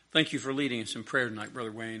Thank you for leading us in prayer tonight,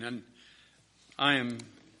 Brother Wayne. And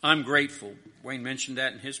I'm grateful. Wayne mentioned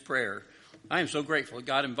that in his prayer. I am so grateful that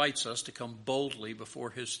God invites us to come boldly before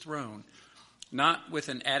his throne, not with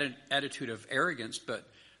an attitude of arrogance, but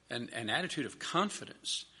an attitude of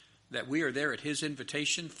confidence that we are there at his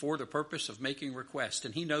invitation for the purpose of making request.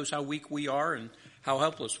 And he knows how weak we are and how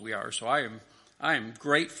helpless we are. So I am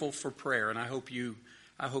grateful for prayer, and I hope you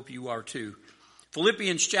are too.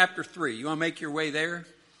 Philippians chapter 3. You want to make your way there?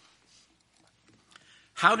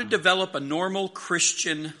 How to develop a normal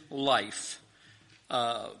Christian life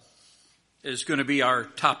is going to be our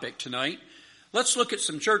topic tonight. Let's look at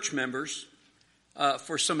some church members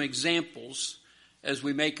for some examples as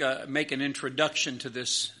we make an introduction to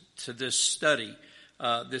this study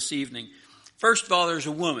this evening. First of all, there's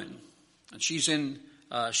a woman, and she's in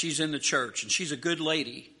the church, and she's a good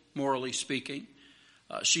lady, morally speaking.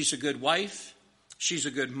 She's a good wife. She's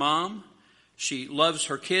a good mom. She loves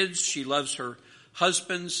her kids. She loves her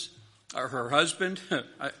husband.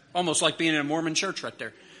 Almost like being in a Mormon church right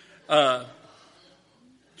there.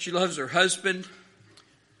 She loves her husband.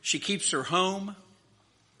 She keeps her home.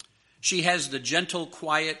 She has the gentle,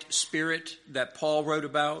 quiet spirit that Paul wrote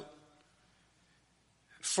about.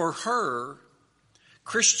 For her,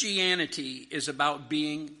 Christianity is about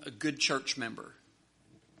being a good church member.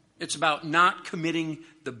 It's about not committing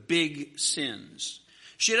the big sins.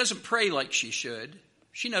 She doesn't pray like she should.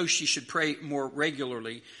 She knows she should pray more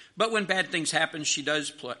regularly. But when bad things happen, she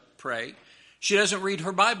does pray. She doesn't read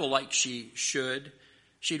her Bible like she should.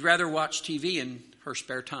 She'd rather watch TV in her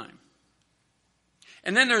spare time.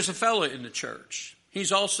 And then there's a fellow in the church.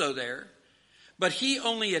 He's also there. But he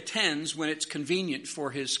only attends when it's convenient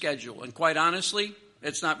for his schedule. And quite honestly,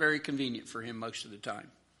 it's not very convenient for him most of the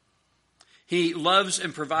time. He loves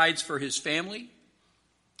and provides for his family.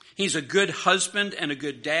 He's a good husband and a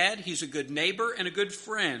good dad. He's a good neighbor and a good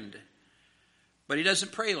friend. But he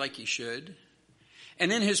doesn't pray like he should.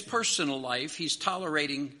 And in his personal life, he's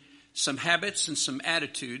tolerating some habits and some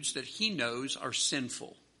attitudes that he knows are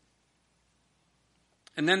sinful.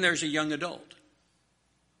 And then there's a young adult.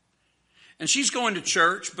 And she's going to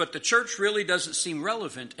church, but the church really doesn't seem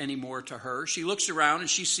relevant anymore to her. She looks around and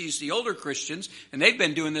she sees the older Christians, and they've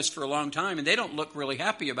been doing this for a long time, and they don't look really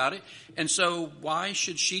happy about it. And so why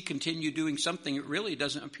should she continue doing something that really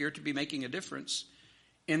doesn't appear to be making a difference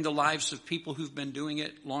in the lives of people who've been doing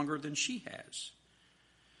it longer than she has?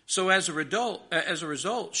 So as a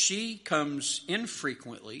result, she comes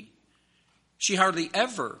infrequently. She hardly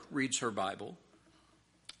ever reads her Bible.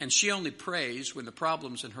 And she only prays when the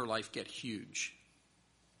problems in her life get huge.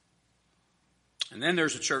 And then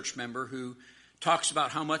there's a church member who talks about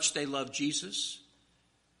how much they love Jesus.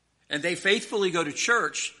 And they faithfully go to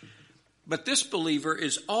church. But this believer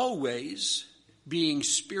is always being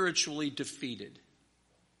spiritually defeated.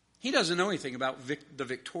 He doesn't know anything about the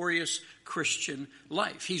victorious Christian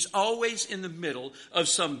life. He's always in the middle of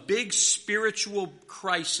some big spiritual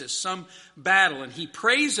crisis, some battle. And he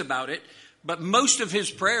prays about it. But most of his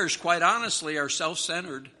prayers, quite honestly, are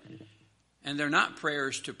self-centered. And they're not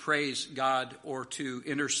prayers to praise God or to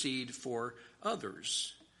intercede for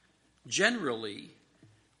others. Generally,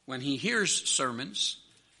 when he hears sermons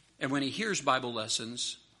and when he hears Bible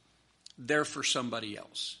lessons, they're for somebody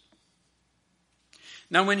else.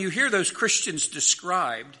 Now, when you hear those Christians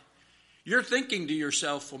described, you're thinking to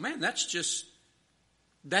yourself, well, man, that's just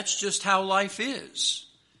how life is.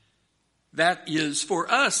 That is, for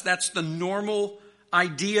us, that's the normal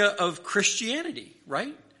idea of Christianity,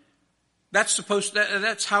 right?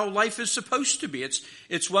 That's how life is supposed to be.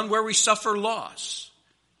 It's one where we suffer loss.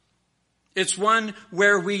 It's one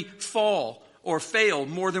where we fall or fail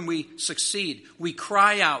more than we succeed. We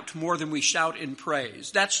cry out more than we shout in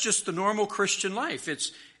praise. That's just the normal Christian life.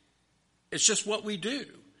 It's just what we do.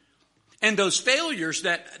 And those failures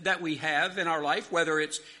that we have in our life, whether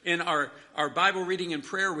it's in our Bible reading and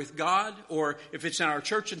prayer with God, or if it's in our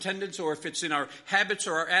church attendance, or if it's in our habits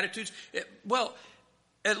or our attitudes, well,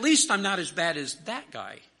 at least I'm not as bad as that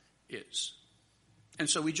guy is. And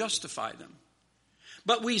so we justify them.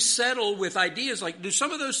 But we settle with ideas like, do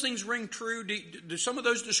some of those things ring true? Do some of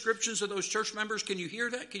those descriptions of those church members, can you hear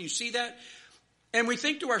that? Can you see that? And we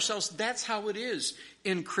think to ourselves, that's how it is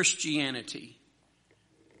in Christianity.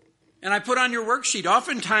 And I put on your worksheet,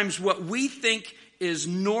 oftentimes what we think is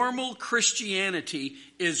normal Christianity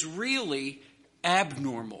is really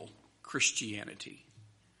abnormal Christianity.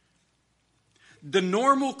 The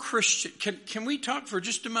normal Christian, can we talk for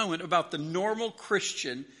just a moment about the normal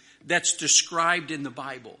Christian that's described in the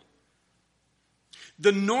Bible?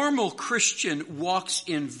 The normal Christian walks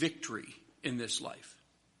in victory in this life.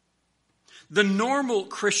 The normal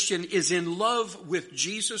Christian is in love with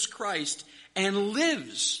Jesus Christ and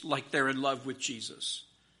lives like they're in love with Jesus.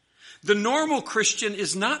 The normal Christian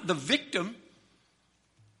is not the victim.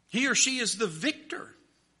 He or she is the victor.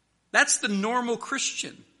 That's the normal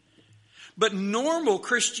Christian. But normal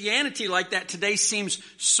Christianity like that today seems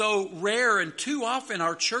so rare, and too often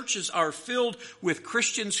our churches are filled with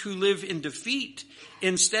Christians who live in defeat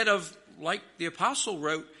instead of, like the apostle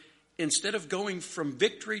wrote, instead of going from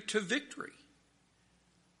victory to victory.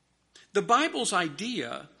 The Bible's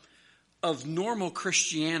idea of normal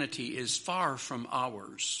Christianity is far from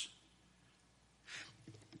ours.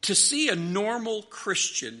 To see a normal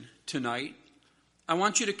Christian tonight, I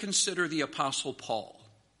want you to consider the Apostle Paul.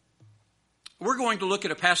 We're going to look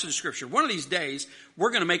at a passage of Scripture. One of these days,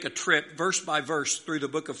 we're going to make a trip verse by verse through the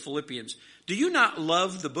book of Philippians. Do you not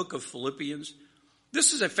love the book of Philippians?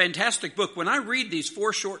 This is a fantastic book. When I read these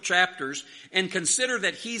 4 short chapters and consider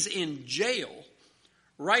that he's in jail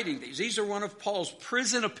writing these are one of Paul's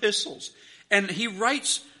prison epistles. And he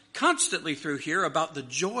writes constantly through here about the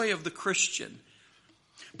joy of the Christian.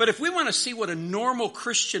 But if we want to see what a normal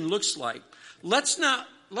Christian looks like, let's not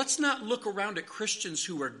look around at Christians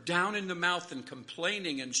who are down in the mouth and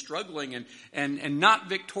complaining and struggling and not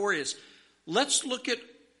victorious. Let's look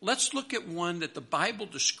at one that the Bible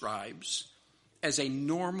describes as a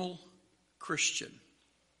normal Christian.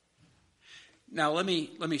 Now let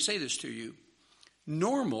me say this to you.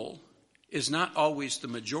 Normal is not always the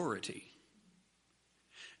majority.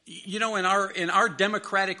 You know, in our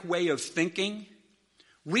democratic way of thinking,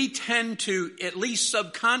 we tend to, at least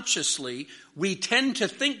subconsciously, we tend to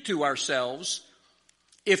think to ourselves,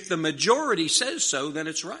 if the majority says so, then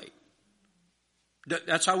it's right.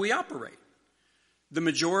 That's how we operate. The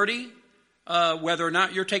majority, whether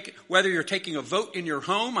you're taking a vote in your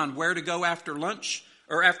home on where to go after lunch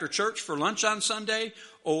or after church for lunch on Sunday,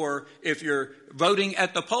 or if you're voting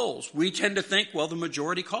at the polls, we tend to think, well, the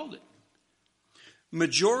majority called it.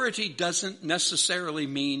 Majority doesn't necessarily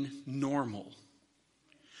mean normal.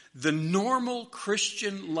 The normal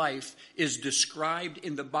Christian life is described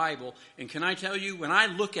in the Bible. And can I tell you, when I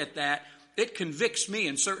look at that, it convicts me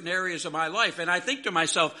in certain areas of my life. And I think to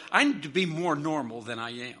myself, I need to be more normal than I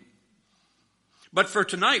am. But for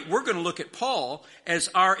tonight, we're going to look at Paul as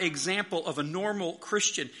our example of a normal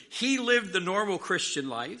Christian. He lived the normal Christian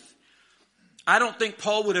life. I don't think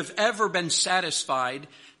Paul would have ever been satisfied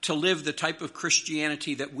to live the type of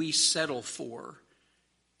Christianity that we settle for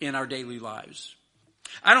in our daily lives.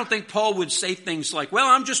 I don't think Paul would say things like, well,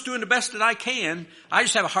 I'm just doing the best that I can. I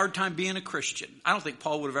just have a hard time being a Christian. I don't think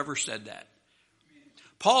Paul would have ever said that.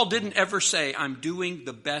 Paul didn't ever say, I'm doing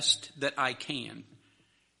the best that I can.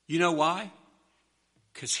 You know why?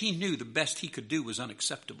 Because he knew the best he could do was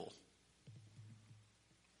unacceptable.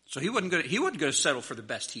 So he wasn't going to settle for the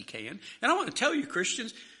best he can. And I want to tell you,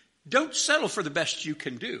 Christians, don't settle for the best you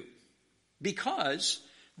can do. Because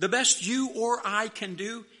the best you or I can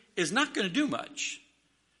do is not going to do much.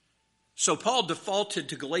 So Paul defaulted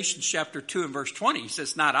to Galatians chapter 2 and verse 20. He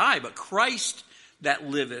says, not I, but Christ that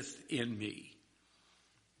liveth in me.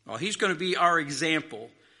 Well, he's going to be our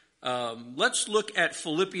example. Let's look at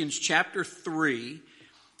Philippians chapter 3.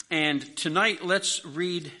 And tonight, let's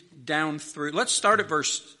read down through. Let's start at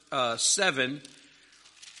verse 7.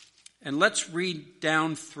 And let's read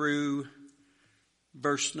down through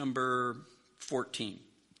verse number 14.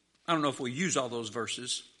 I don't know if we'll use all those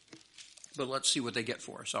verses, but let's see what they get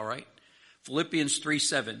for us, all right? Philippians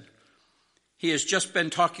 3:7. He has just been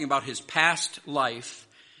talking about his past life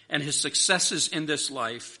and his successes in this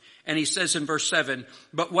life. And he says in verse 7,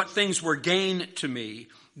 but what things were gain to me,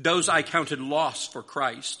 those I counted loss for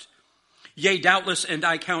Christ. Yea, doubtless, and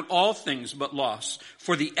I count all things but loss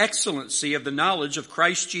for the excellency of the knowledge of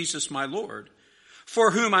Christ Jesus my Lord,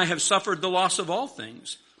 for whom I have suffered the loss of all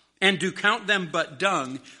things, and do count them but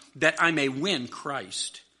dung, that I may win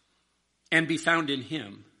Christ, and be found in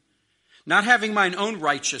him. Not having mine own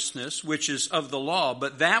righteousness, which is of the law,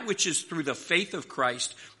 but that which is through the faith of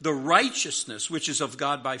Christ, the righteousness which is of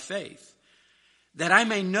God by faith, that I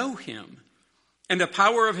may know him, and the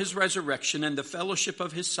power of his resurrection, and the fellowship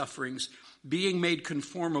of his sufferings, being made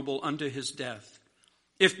conformable unto his death,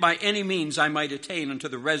 if by any means I might attain unto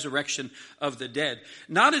the resurrection of the dead.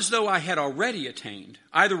 Not as though I had already attained,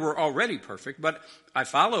 either were already perfect, but I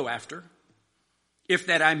follow after, if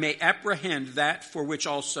that I may apprehend that for which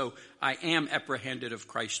also I am apprehended of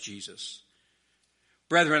Christ Jesus.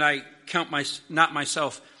 Brethren, I count not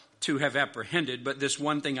myself to have apprehended, but this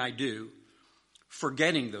one thing I do,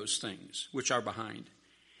 forgetting those things which are behind,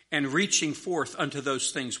 and reaching forth unto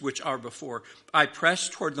those things which are before, I press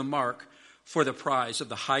toward the mark for the prize of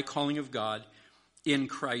the high calling of God in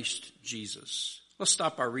Christ Jesus. Let's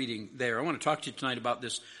stop our reading there. I want to talk to you tonight about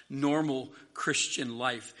this normal Christian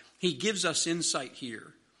life. He gives us insight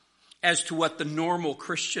here as to what the normal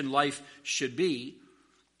Christian life should be.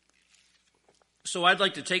 So I'd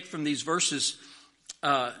like to take from these verses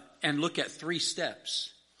and look at 3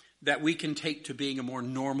 steps that we can take to being a more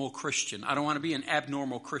normal Christian. I don't want to be an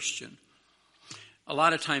abnormal Christian. A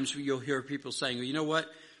lot of times you'll hear people saying, well, you know what?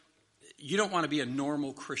 You don't want to be a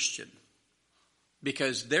normal Christian.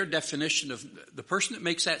 Because their definition of, the person that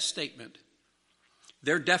makes that statement,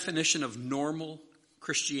 their definition of normal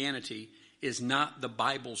Christianity is not the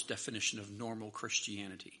Bible's definition of normal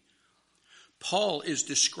Christianity. Paul is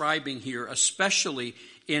describing here, especially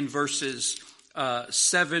in verses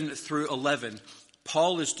 7 through 11,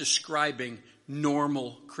 Paul is describing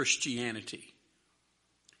normal Christianity.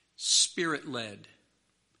 Spirit-led,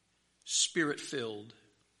 Spirit-filled,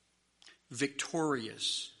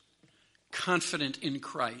 victorious, confident in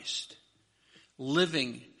Christ,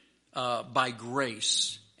 living by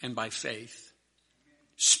grace and by faith,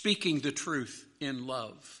 speaking the truth in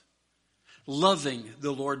love, loving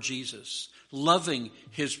the Lord Jesus, loving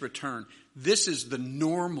his return. This is the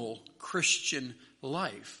normal Christian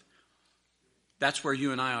life. That's where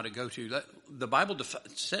you and I ought to go to. The Bible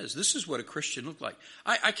says this is what a Christian looked like.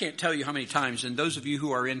 I can't tell you how many times, and those of you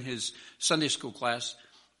who are in his Sunday school class,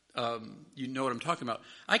 you know what I'm talking about.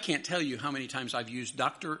 I can't tell you how many times I've used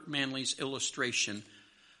Dr. Manley's illustration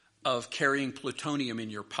of carrying plutonium in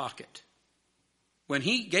your pocket. When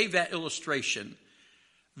he gave that illustration,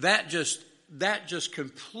 that just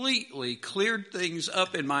completely cleared things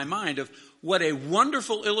up in my mind of what a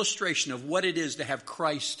wonderful illustration of what it is to have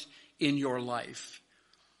Christ in your life.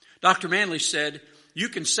 Dr. Manley said, you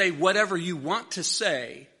can say whatever you want to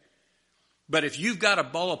say, but if you've got a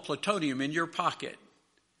ball of plutonium in your pocket,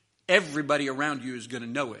 everybody around you is going to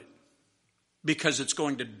know it because it's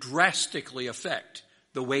going to drastically affect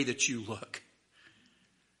the way that you look.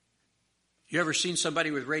 You ever seen somebody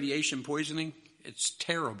with radiation poisoning? It's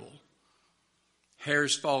terrible.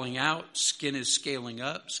 Hair's falling out, skin is scaling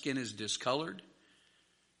up, skin is discolored.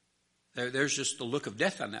 There's just the look of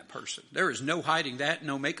death on that person. There is no hiding that.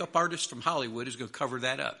 No makeup artist from Hollywood is going to cover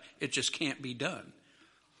that up. It just can't be done.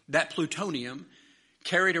 That plutonium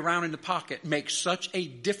carried around in the pocket makes such a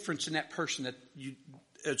difference in that person that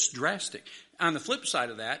it's drastic. On the flip side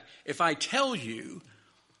of that, if I tell you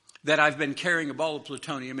that I've been carrying a ball of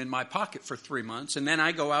plutonium in my pocket for 3 months, and then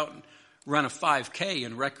I go out and run a 5K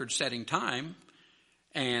in record-setting time,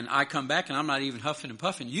 and I come back and I'm not even huffing and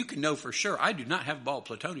puffing, you can know for sure I do not have a ball of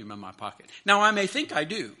plutonium in my pocket. Now, I may think I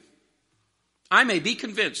do. I may be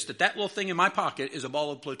convinced that that little thing in my pocket is a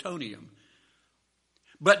ball of plutonium.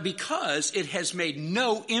 But because it has made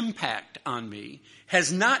no impact on me,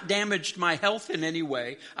 has not damaged my health in any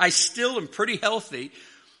way, I still am pretty healthy,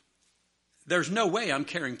 there's no way I'm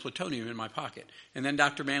carrying plutonium in my pocket. And then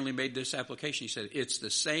Dr. Manley made this application. He said, it's the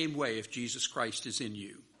same way if Jesus Christ is in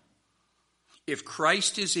you. If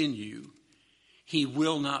Christ is in you, he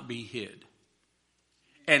will not be hid.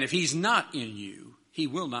 And if he's not in you, he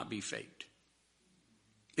will not be faked.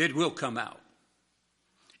 It will come out.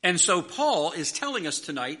 And so Paul is telling us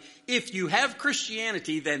tonight, if you have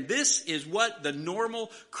Christianity, then this is what the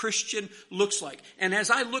normal Christian looks like. And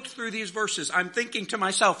as I look through these verses, I'm thinking to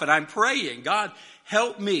myself and I'm praying, God,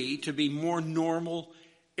 help me to be more normal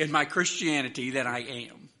in my Christianity than I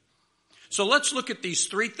am. So let's look at these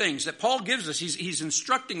 3 things that Paul gives us. He's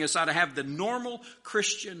instructing us how to have the normal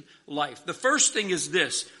Christian life. The first thing is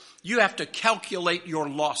this: you have to calculate your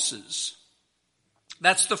losses.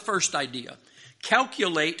 That's the first idea.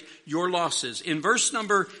 Calculate your losses. In verse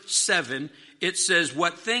number 7, it says,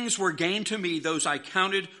 what things were gained to me, those I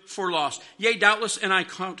counted for loss. Yea, doubtless, and I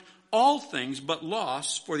count all things but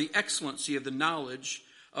loss for the excellency of the knowledge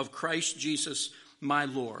of Christ Jesus my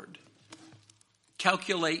Lord.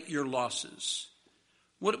 Calculate your losses.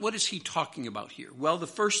 What is he talking about here? Well, the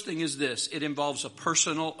first thing is this. It involves a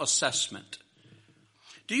personal assessment.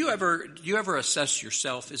 Do you ever assess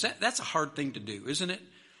yourself? That's a hard thing to do, isn't it?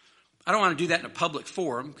 I don't want to do that in a public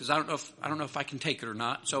forum because I don't know if I can take it or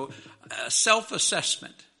not. So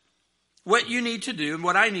self-assessment. What you need to do and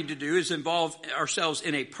what I need to do is involve ourselves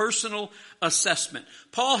in a personal assessment.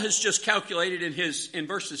 Paul has just calculated in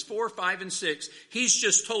verses 4, 5, and 6. He's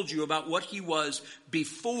just told you about what he was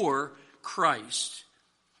before Christ.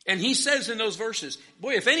 And he says in those verses,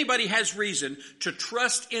 boy, if anybody has reason to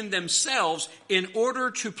trust in themselves in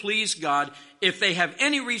order to please God, if they have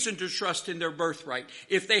any reason to trust in their birthright,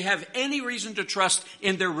 if they have any reason to trust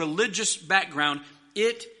in their religious background,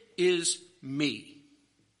 it is me.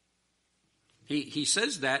 He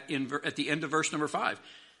says that at the end of verse number 5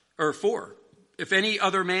 or 4. If any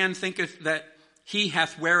other man thinketh that he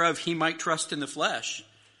hath whereof he might trust in the flesh,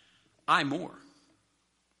 I more.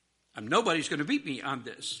 Nobody's going to beat me on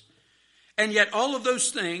this. And yet all of those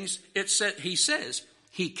things, he says,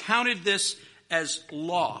 he counted this as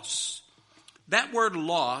loss. That word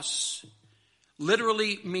loss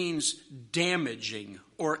literally means damaging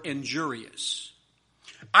or injurious.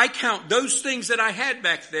 I count those things that I had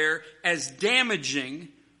back there as damaging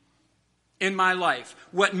in my life.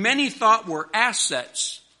 What many thought were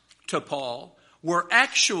assets to Paul were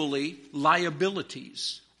actually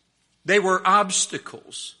liabilities. They were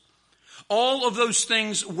obstacles. All of those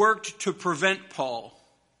things worked to prevent Paul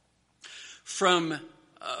from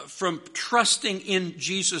trusting in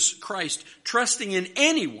Jesus Christ, trusting in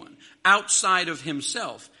anyone outside of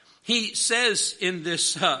himself. He says in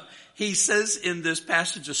this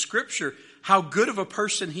passage of Scripture how good of a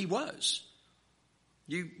person he was.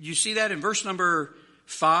 You see that in verse number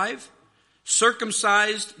 5?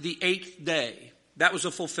 Circumcised the 8th day. That was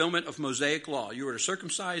a fulfillment of Mosaic law. You were to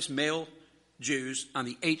circumcise male Jews on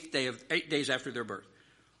the 8 days after their birth.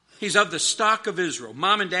 He's of the stock of Israel.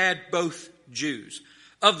 Mom and dad, both Jews.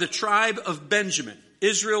 Of the tribe of Benjamin.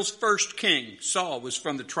 Israel's first king, Saul, was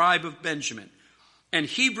from the tribe of Benjamin. And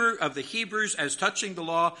Hebrew of the Hebrews, as touching the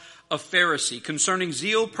law, a Pharisee. Concerning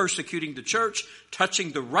zeal, persecuting the church.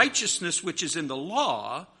 Touching the righteousness which is in the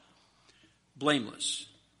law, blameless.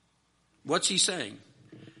 What's he saying?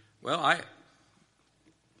 Well,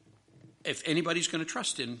 if anybody's going to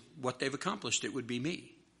trust in what they've accomplished, it would be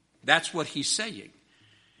me. That's what he's saying.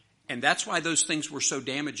 And that's why those things were so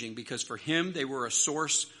damaging, because for him, they were a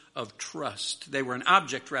source of trust. They were an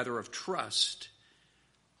object, rather, of trust.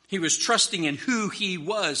 He was trusting in who he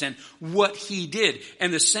was and what he did.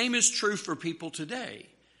 And the same is true for people today.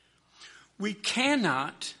 We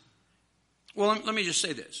cannot, well, let me just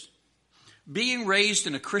say this. Being raised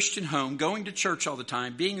in a Christian home, going to church all the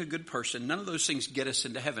time, being a good person, none of those things get us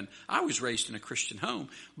into heaven. I was raised in a Christian home,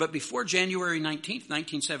 but before January 19th,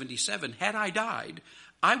 1977, had I died,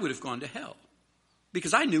 I would have gone to hell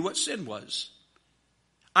because I knew what sin was.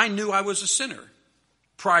 I knew I was a sinner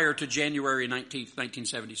prior to January 19th,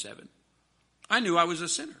 1977. I knew I was a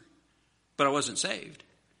sinner, but I wasn't saved.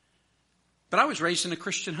 But I was raised in a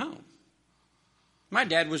Christian home. My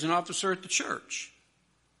dad was an officer at the church.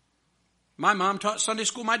 My mom taught Sunday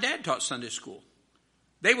school. My dad taught Sunday school.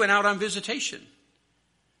 They went out on visitation.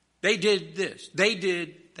 They did this. They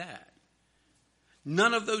did that.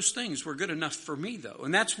 None of those things were good enough for me, though.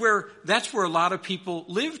 And that's where a lot of people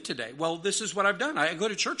live today. Well, this is what I've done. I go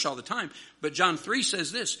to church all the time. But John 3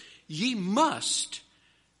 says this, ye must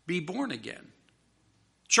be born again.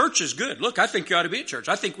 Church is good. Look, I think you ought to be at church.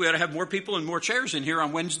 I think we ought to have more people and more chairs in here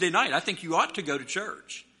on Wednesday night. I think you ought to go to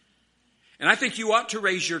church. And I think you ought to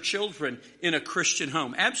raise your children in a Christian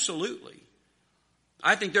home. Absolutely.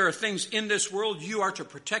 I think there are things in this world you are to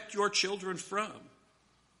protect your children from.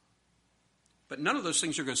 But none of those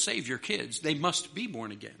things are going to save your kids. They must be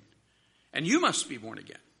born again. And you must be born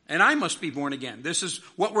again. And I must be born again. This is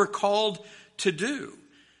what we're called to do.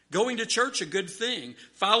 Going to church, a good thing.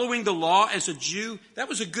 Following the law as a Jew, that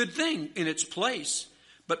was a good thing in its place.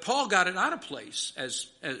 But Paul got it out of place, as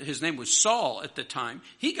his name was Saul at the time.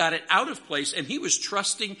 He got it out of place, and he was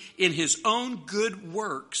trusting in his own good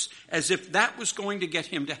works as if that was going to get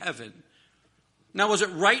him to heaven. Now, was it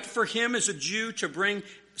right for him as a Jew to bring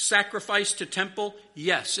sacrifice to temple?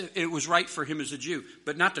 Yes, it was right for him as a Jew,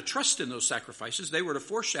 but not to trust in those sacrifices. They were to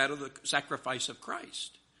foreshadow the sacrifice of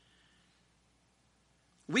Christ.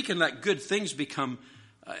 We can let good things become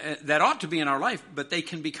that ought to be in our life, but they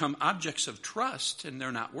can become objects of trust, and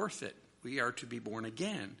they're not worth it. We are to be born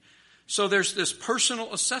again. So there's this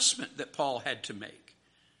personal assessment that Paul had to make.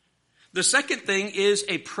 The second thing is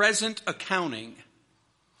a present accounting.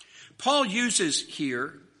 Paul uses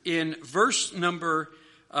here in verse number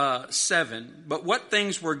 7, but what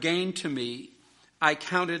things were gained to me, I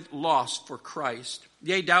counted loss for Christ.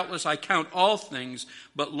 Yea, doubtless I count all things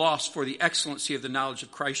but loss for the excellency of the knowledge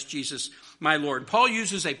of Christ Jesus my Lord. Paul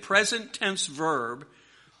uses a present tense verb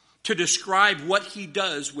to describe what he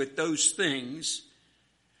does with those things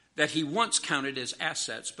that he once counted as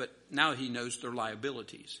assets, but now he knows they're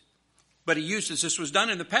liabilities. But he uses, this was done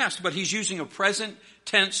in the past, but he's using a present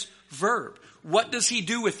tense verb. What does he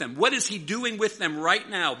do with them? What is he doing with them right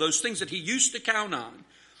now? Those things that he used to count on.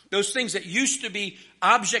 Those things that used to be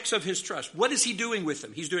objects of his trust. What is he doing with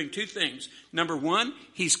them? He's doing two things. Number one,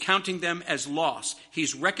 he's counting them as loss.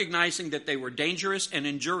 He's recognizing that they were dangerous and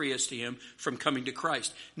injurious to him from coming to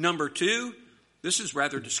Christ. Number two, this is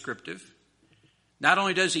rather descriptive. Not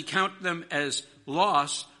only does he count them as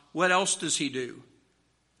loss, what else does he do?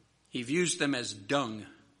 He views them as dung.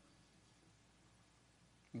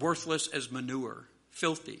 worthless as manure,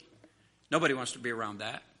 filthy. Nobody wants to be around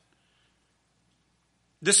that.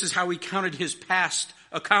 This is how he counted his past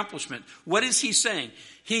accomplishment. What is he saying?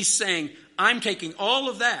 He's saying, I'm taking all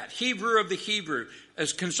of that, Hebrew of the Hebrew,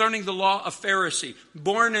 as concerning the law of Pharisee,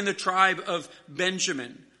 born in the tribe of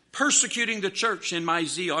Benjamin, persecuting the church in my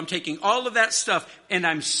zeal. I'm taking all of that stuff and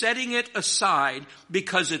I'm setting it aside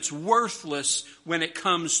because it's worthless when it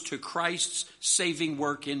comes to Christ's saving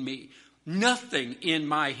work in me. Nothing in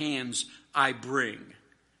my hands I bring.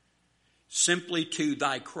 Simply to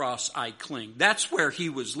thy cross I cling. That's where he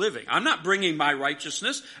was living. I'm not bringing my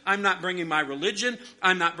righteousness. I'm not bringing my religion.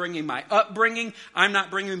 I'm not bringing my upbringing. I'm not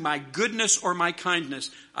bringing my goodness or my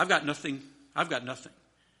kindness. I've got nothing. I've got nothing.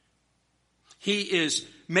 He is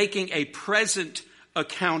making a present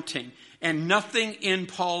accounting, and nothing in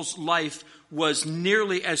Paul's life was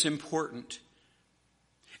nearly as important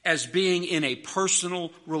as being in a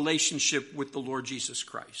personal relationship with the Lord Jesus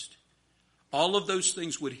Christ. All of those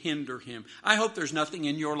things would hinder him. I hope there's nothing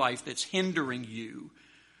in your life that's hindering you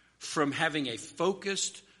from having a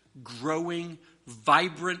focused, growing,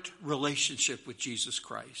 vibrant relationship with Jesus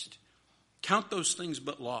Christ. Count those things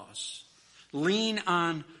but loss. Lean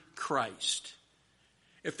on Christ.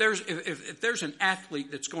 If there's an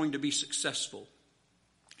athlete that's going to be successful,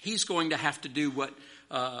 he's going to have to do what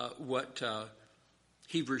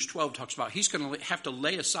Hebrews 12 talks about. He's going to have to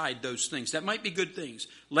lay aside those things. That might be good things.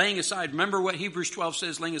 Laying aside, remember what Hebrews 12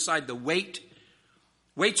 says, laying aside the weight.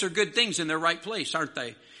 Weights are good things in their right place, aren't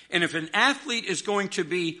they? And if an athlete is going to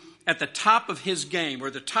be at the top of his game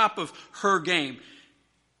or the top of her game,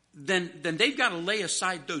 then they've got to lay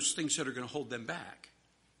aside those things that are going to hold them back.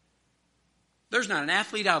 There's not an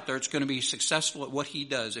athlete out there that's going to be successful at what he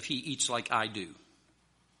does if he eats like I do.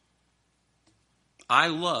 I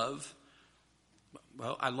love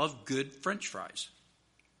good French fries.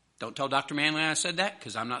 Don't tell Dr. Manley I said that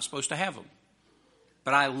because I'm not supposed to have them.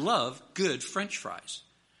 But I love good French fries.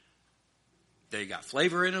 They got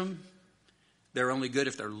flavor in them. They're only good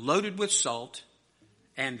if they're loaded with salt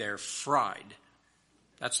and they're fried.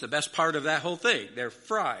 That's the best part of that whole thing. They're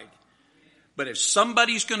fried. But if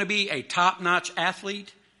somebody's going to be a top-notch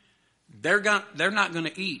athlete, they're not going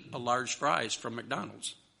to eat a large fries from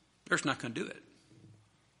McDonald's. They're just not going to do it.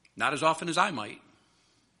 Not as often as I might.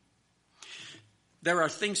 There are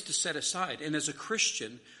things to set aside. And as a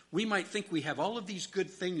Christian, we might think we have all of these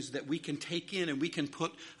good things that we can take in and we can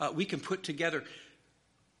put together.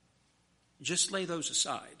 Just lay those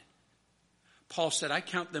aside. Paul said, I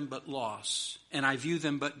count them but loss, and I view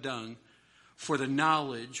them but dung, for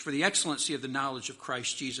the excellency of the knowledge of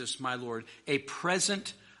Christ Jesus, my Lord, a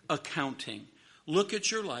present accounting. Look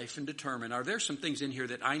at your life and determine, are there some things in here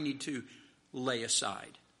that I need to lay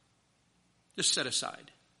aside? Just set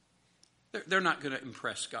aside. They're not going to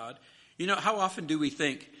impress God. You know, how often do we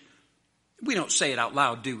think, we don't say it out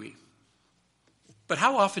loud, do we? But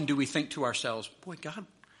how often do we think to ourselves, boy,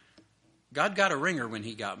 God got a ringer when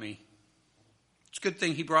he got me. It's a good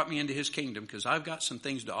thing he brought me into his kingdom because I've got some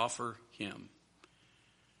things to offer him.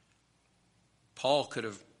 Paul could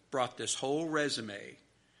have brought this whole resume,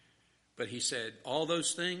 but he said, all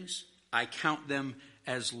those things, I count them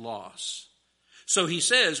as loss. So he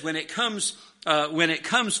says, when it comes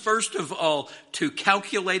first of all to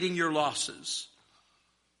calculating your losses,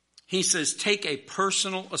 he says, take a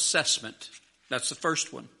personal assessment. That's the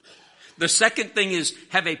first one. The second thing is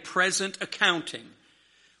have a present accounting.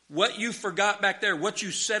 What you forgot back there, what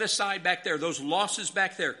you set aside back there, those losses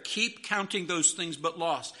back there, keep counting those things but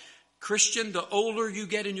loss. Christian, the older you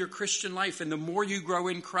get in your Christian life and the more you grow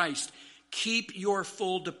in Christ, keep your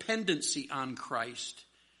full dependency on Christ.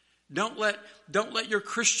 Don't let your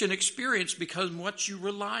Christian experience become what you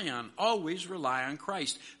rely on. Always rely on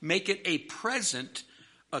Christ. Make it a present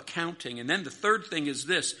accounting. And then the third thing is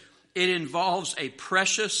this. It involves a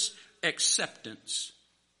precious acceptance.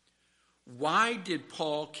 Why did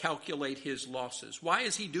Paul calculate his losses? Why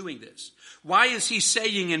is he doing this? Why is he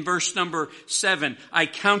saying in verse number 7, I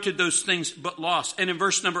counted those things but loss? And in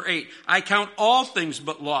verse number 8, I count all things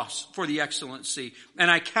but loss for the excellency,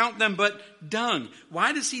 and I count them but dung.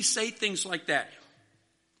 Why does he say things like that?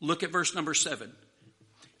 Look at verse number 7.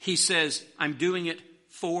 He says, I'm doing it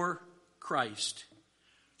for Christ.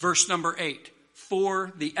 Verse number 8,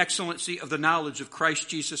 for the excellency of the knowledge of Christ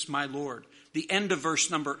Jesus my Lord. The end of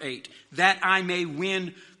verse number 8, that I may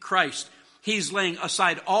win Christ. He's laying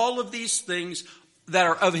aside all of these things that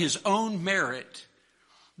are of his own merit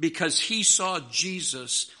because he saw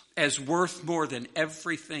Jesus as worth more than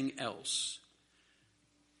everything else.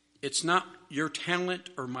 It's not your talent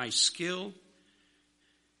or my skill.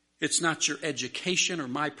 It's not your education or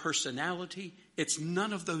my personality. It's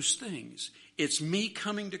none of those things. It's me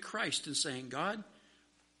coming to Christ and saying, God,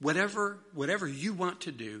 whatever you want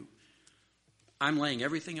to do, I'm laying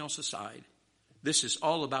everything else aside. This is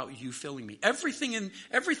all about you filling me. Everything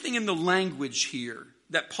in the language here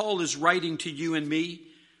that Paul is writing to you and me,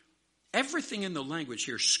 everything in the language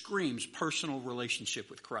here screams personal relationship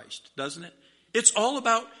with Christ, doesn't it? It's all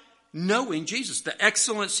about knowing Jesus, the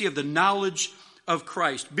excellency of the knowledge of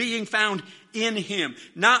Christ, being found in him,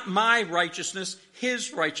 not my righteousness,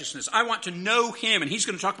 his righteousness. I want to know him, and he's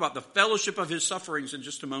going to talk about the fellowship of his sufferings in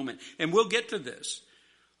just a moment, and we'll get to this.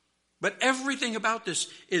 But everything about this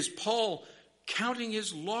is Paul counting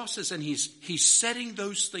his losses, and he's setting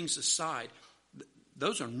those things aside.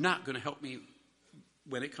 Those are not going to help me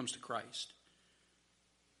when it comes to Christ.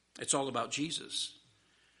 It's all about Jesus.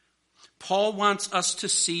 Paul wants us to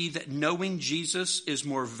see that knowing Jesus is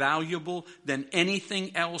more valuable than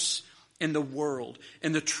anything else in the world.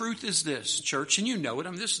 And the truth is this, church, and you know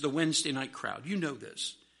it. This is the Wednesday night crowd. You know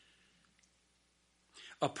this.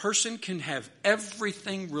 A person can have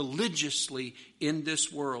everything religiously in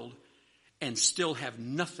this world and still have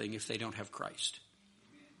nothing if they don't have Christ.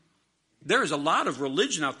 There is a lot of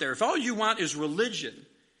religion out there. If all you want is religion,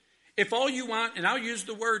 if all you want, and I'll use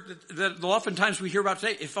the word that oftentimes we hear about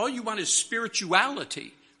today, if all you want is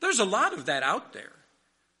spirituality, there's a lot of that out there.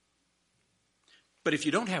 But if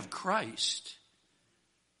you don't have Christ,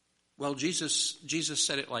 well, Jesus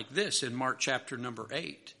said it like this in Mark chapter number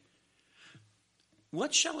 8.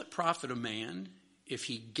 What shall it profit a man if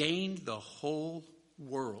he gained the whole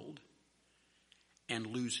world and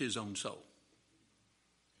lose his own soul?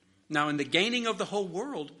 Now, in the gaining of the whole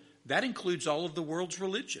world, that includes all of the world's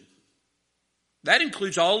religion. That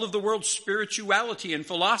includes all of the world's spirituality and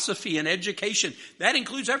philosophy and education. That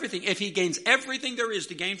includes everything. If he gains everything there is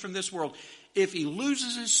to gain from this world, if he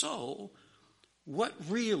loses his soul, what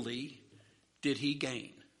really did he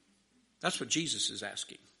gain? That's what Jesus is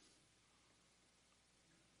asking.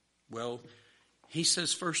 Well, he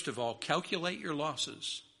says, first of all, calculate your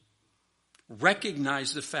losses.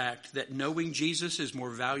 Recognize the fact that knowing Jesus is more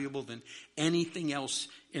valuable than anything else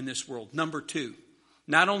in this world. Number 2,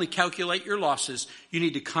 not only calculate your losses, you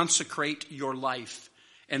need to consecrate your life.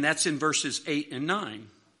 And that's in verses 8 and 9.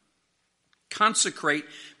 Consecrate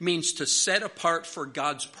means to set apart for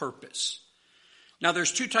God's purpose. Now,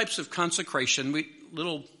 there's 2 types of consecration.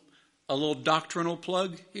 A little doctrinal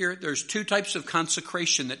plug here. There's 2 types of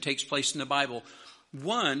consecration that takes place in the Bible.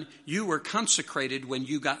 One, you were consecrated when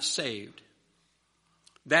you got saved.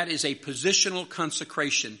 That is a positional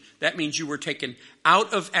consecration. That means you were taken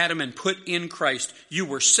out of Adam and put in Christ. You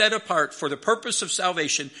were set apart for the purpose of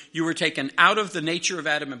salvation. You were taken out of the nature of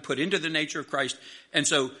Adam and put into the nature of Christ. And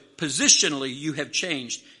so positionally you have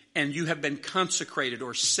changed and you have been consecrated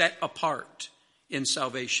or set apart in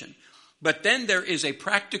salvation. But then there is a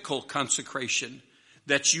practical consecration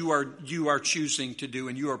that you are choosing to do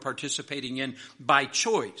and you are participating in by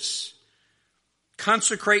choice.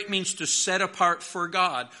 Consecrate means to set apart for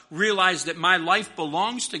God. Realize that my life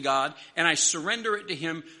belongs to God and I surrender it to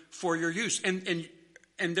him for your use. And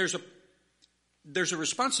there's a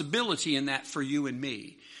responsibility in that for you and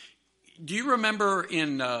me. Do you remember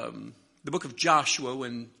in the book of Joshua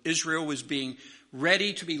when Israel was being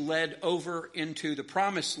ready to be led over into the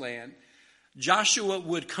promised land? Joshua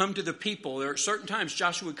would come to the people. There are certain times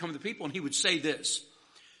Joshua would come to the people and he would say this,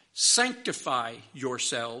 sanctify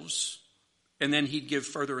yourselves. And then he'd give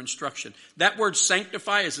further instruction. That word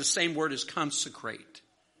sanctify is the same word as consecrate.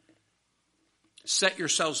 Set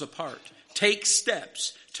yourselves apart. Take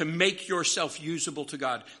steps to make yourself usable to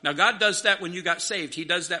God. Now, God does that when you got saved. He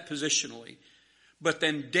does that positionally. But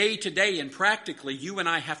then day to day and practically, you and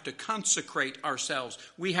I have to consecrate ourselves.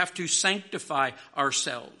 We have to sanctify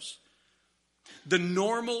ourselves. The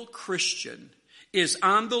normal Christian is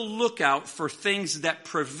on the lookout for things that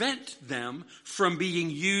prevent them from being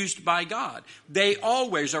used by God. They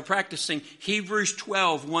always are practicing Hebrews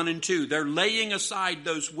 12, 1 and 2. They're laying aside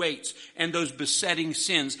those weights and those besetting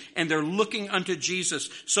sins, and they're looking unto Jesus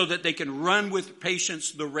so that they can run with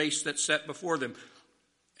patience the race that's set before them.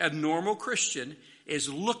 A normal Christian is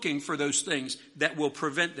looking for those things that will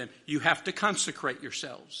prevent them. You have to consecrate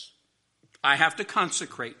yourselves. I have to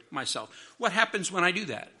consecrate myself. What happens when I do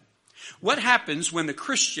that? What happens when the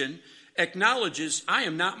Christian acknowledges, I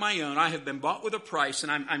am not my own, I have been bought with a price,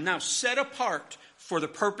 and I'm now set apart for the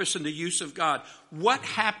purpose and the use of God? What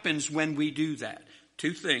happens when we do that?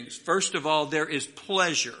 2 things. First of all, there is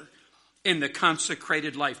pleasure in the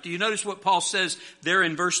consecrated life. Do you notice what Paul says there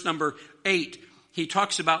in verse number 8? He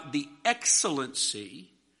talks about the excellency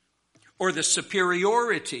or the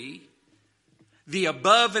superiority the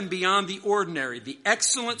above and beyond the ordinary, the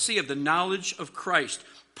excellency of the knowledge of Christ.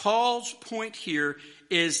 Paul's point here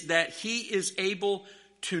is that he is able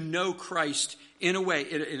to know Christ in a way,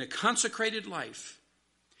 in a consecrated life,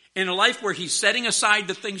 in a life where he's setting aside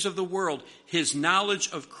the things of the world. His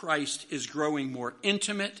knowledge of Christ is growing more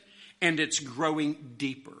intimate and it's growing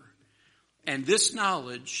deeper. And this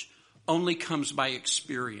knowledge only comes by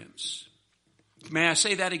experience. May I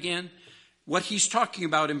say that again? What he's talking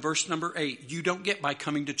about in verse number 8, you don't get by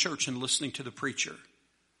coming to church and listening to the preacher.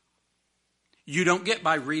 You don't get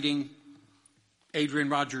by reading Adrian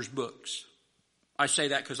Rogers' books. I say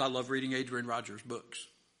that because I love reading Adrian Rogers' books.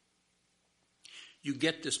 You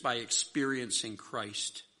get this by experiencing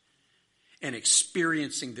Christ and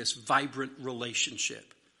experiencing this vibrant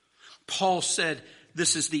relationship. Paul said,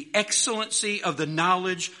 this is the excellency of the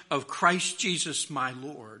knowledge of Christ Jesus my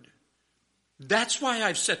Lord. That's why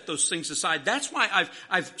I've set those things aside. That's why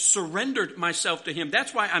I've surrendered myself to him.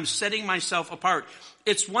 That's why I'm setting myself apart.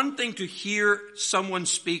 It's one thing to hear someone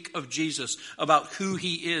speak of Jesus, about who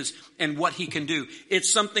he is and what he can do.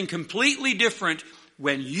 It's something completely different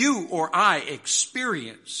when you or I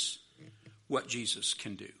experience what Jesus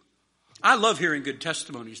can do. I love hearing good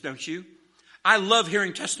testimonies, don't you? I love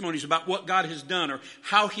hearing testimonies about what God has done or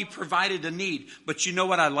how he provided a need. But you know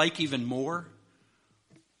what I like even more?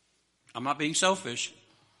 I'm not being selfish.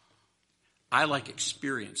 I like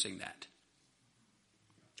experiencing that.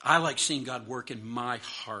 I like seeing God work in my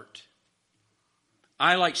heart.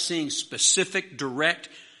 I like seeing specific, direct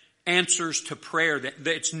answers to prayer that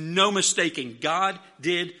it's no mistaking. God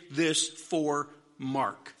did this for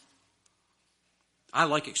Mark. I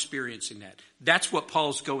like experiencing that. That's what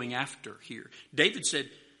Paul's going after here. David said,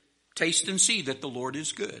 taste and see that the Lord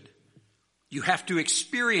is good. You have to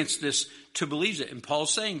experience this to believe it. And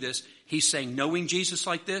Paul's saying this. He's saying knowing Jesus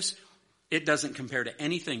like this, it doesn't compare to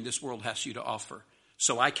anything this world has you to offer.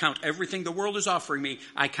 So I count everything the world is offering me,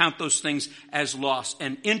 I count those things as loss.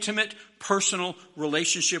 An intimate, personal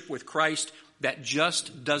relationship with Christ that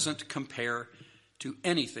just doesn't compare to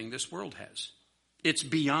anything this world has. It's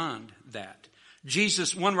beyond that.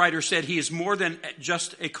 Jesus, one writer said, he is more than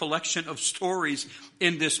just a collection of stories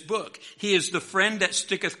in this book. He is the friend that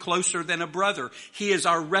sticketh closer than a brother. He is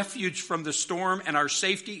our refuge from the storm and our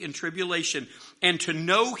safety in tribulation. And to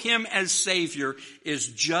know him as Savior is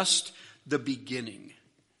just the beginning.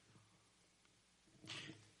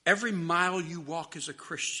 Every mile you walk as a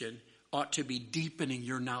Christian ought to be deepening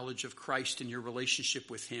your knowledge of Christ and your relationship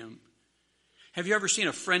with him. Have you ever seen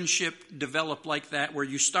a friendship develop like that, where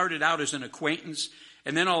you started out as an acquaintance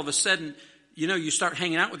and then all of a sudden, you start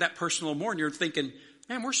hanging out with that person a little more and you're thinking,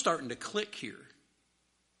 man, we're starting to click here.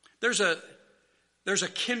 There's a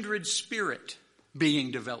kindred spirit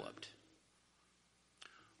being developed.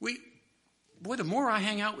 The more I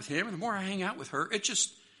hang out with him and the more I hang out with her,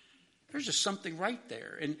 there's just something right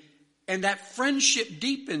there. And that friendship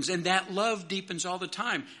deepens and that love deepens all the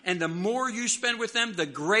time. And the more you spend with them, the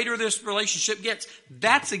greater this relationship gets.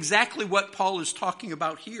 That's exactly what Paul is talking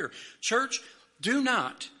about here. Church, do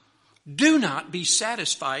not be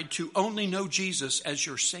satisfied to only know Jesus as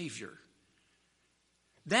your Savior.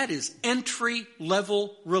 That is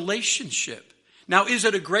entry-level relationship. Now, is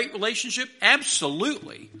it a great relationship?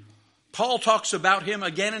 Absolutely. Paul talks about him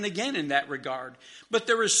again and again in that regard. But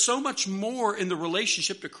there is so much more in the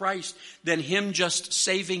relationship to Christ than him just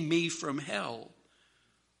saving me from hell.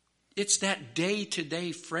 It's that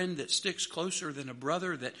day-to-day friend that sticks closer than a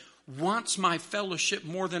brother, that wants my fellowship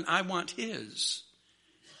more than I want his.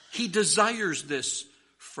 He desires this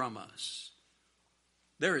from us.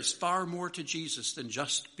 There is far more to Jesus than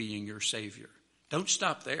just being your Savior. Don't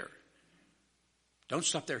stop there. Don't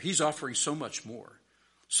stop there. He's offering so much more.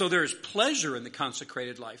 So there's pleasure in the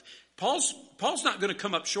consecrated life. Paul's not going to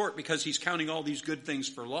come up short because he's counting all these good things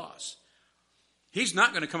for loss. He's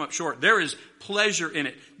not going to come up short. There is pleasure in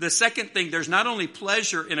it. The second thing, there's not only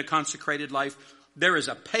pleasure in a consecrated life, there is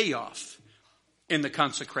a payoff in the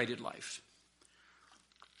consecrated life.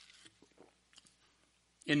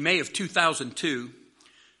 In May of 2002,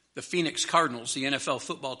 the Phoenix Cardinals, the NFL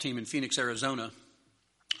football team in Phoenix, Arizona,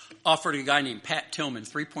 offered a guy named Pat Tillman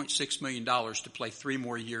 $3.6 million to play 3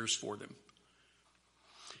 more years for them.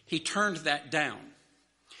 He turned that down.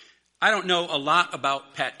 I don't know a lot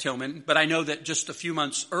about Pat Tillman, but I know that just a few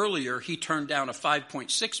months earlier, he turned down a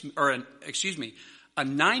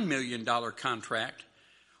 $9 million contract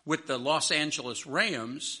with the Los Angeles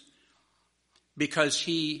Rams because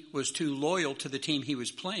he was too loyal to the team he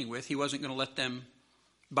was playing with. He wasn't going to let them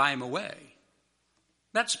buy him away.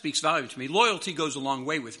 That speaks volume to me. Loyalty goes a long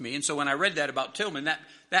way with me. And so when I read that about Tillman,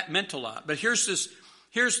 that meant a lot. But here's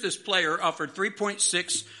Here's this player offered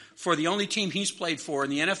 3.6 for the only team he's played for in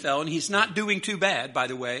the NFL, and he's not doing too bad, by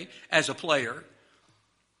the way, as a player.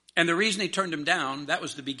 And the reason he turned him down, that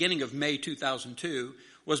was the beginning of May 2002,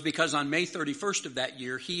 was because on May 31st of that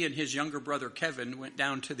year, he and his younger brother Kevin went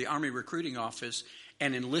down to the Army recruiting office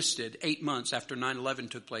and enlisted 8 months after 9/11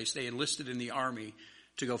 took place. They enlisted in the Army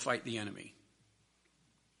to go fight the enemy.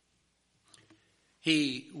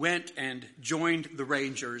 He went and joined the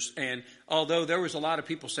Rangers, and although there was a lot of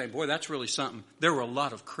people saying, boy, that's really something, there were a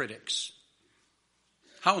lot of critics.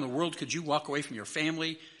 How in the world could you walk away from your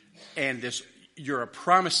family and you're a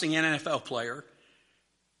promising NFL player,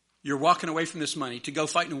 you're walking away from this money to go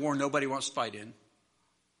fight in a war nobody wants to fight in?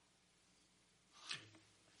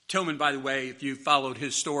 Tillman, by the way, if you followed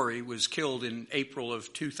his story, was killed in April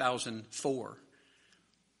of 2004.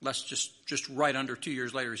 Just right under 2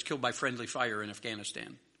 years later, he's killed by friendly fire in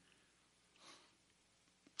Afghanistan.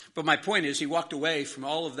 But my point is, he walked away from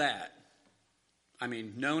all of that. I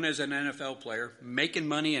mean, known as an NFL player, making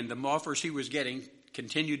money, and the offers he was getting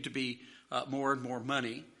continued to be more and more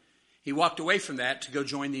money. He walked away from that to go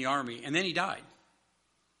join the Army, and then he died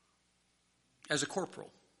as a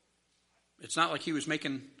corporal. It's not like he was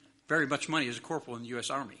making very much money as a corporal in the U.S.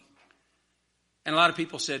 Army. And a lot of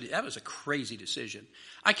people said, that was a crazy decision.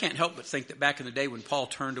 I can't help but think that back in the day when Paul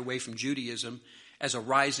turned away from Judaism as a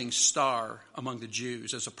rising star among the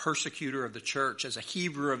Jews, as a persecutor of the church, as a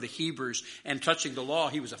Hebrew of the Hebrews, and touching the law,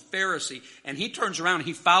 he was a Pharisee. And he turns around and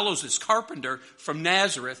he follows this carpenter from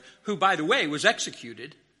Nazareth, who, by the way, was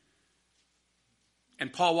executed.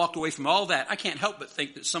 And Paul walked away from all that. I can't help but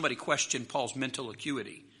think that somebody questioned Paul's mental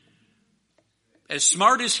acuity. As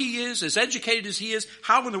smart as he is, as educated as he is,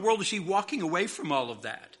 how in the world is he walking away from all of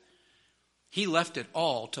that? He left it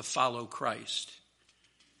all to follow Christ.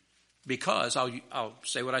 Because, I'll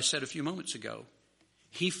say what I said a few moments ago,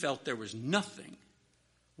 he felt there was nothing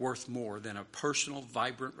worth more than a personal,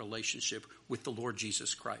 vibrant relationship with the Lord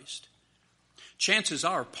Jesus Christ. Chances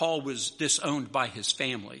are Paul was disowned by his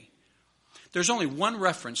family. There's only one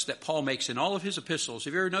reference that Paul makes in all of his epistles.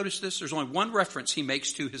 Have you ever noticed this? There's only one reference he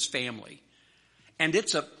makes to his family. And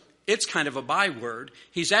it's kind of a byword.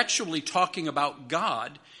 He's actually talking about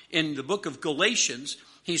God in the book of Galatians.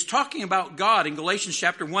 He's talking about God in Galatians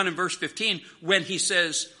chapter 1 and verse 15 when he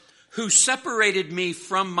says, who separated me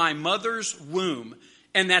from my mother's womb.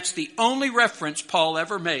 And that's the only reference Paul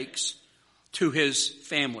ever makes to his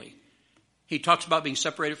family. He talks about being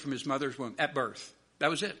separated from his mother's womb at birth.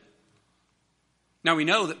 That was it. Now we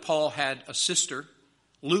know that Paul had a sister.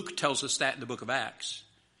 Luke tells us that in the book of Acts.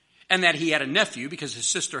 And that he had a nephew because his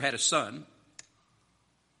sister had a son.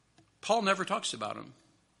 Paul never talks about him.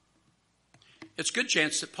 It's a good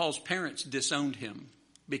chance that Paul's parents disowned him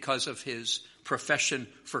because of his profession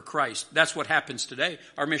for Christ. That's what happens today.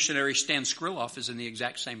 Our missionary Stan Skrilloff is in the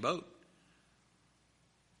exact same boat.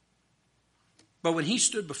 But when he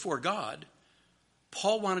stood before God,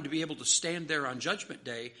 Paul wanted to be able to stand there on Judgment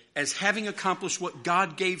Day as having accomplished what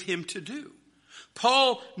God gave him to do.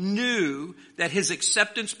 Paul knew that his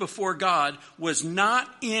acceptance before God was not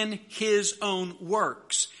in his own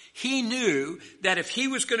works. He knew that if he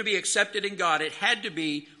was going to be accepted in God, it had to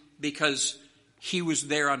be because he was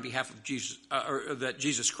there on behalf of Jesus, or that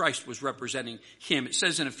Jesus Christ was representing him. It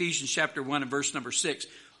says in Ephesians chapter 1 and verse number 6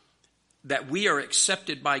 that we are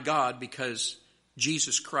accepted by God because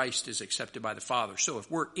Jesus Christ is accepted by the Father. So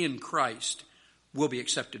if we're in Christ, we'll be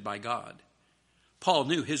accepted by God. Paul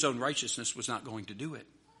knew his own righteousness was not going to do it.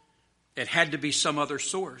 It had to be some other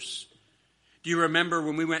source. Do you remember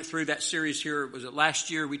when we went through that series here, was it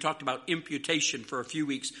last year? We talked about imputation for a few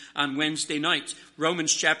weeks on Wednesday nights.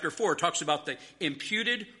 Romans chapter 4 talks about the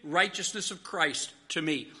imputed righteousness of Christ to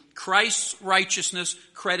me. Christ's righteousness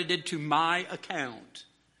credited to my account.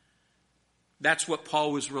 That's what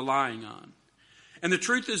Paul was relying on. And the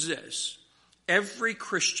truth is this. Every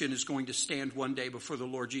Christian is going to stand one day before the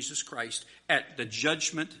Lord Jesus Christ at the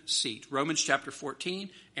judgment seat. Romans chapter 14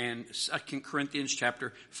 and 2 Corinthians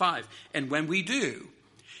chapter 5. And when we do,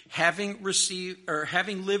 having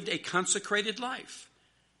lived a consecrated life,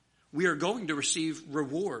 we are going to receive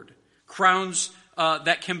reward, crowns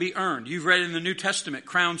that can be earned. You've read in the New Testament,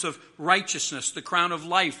 crowns of righteousness, the crown of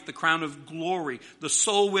life, the crown of glory, the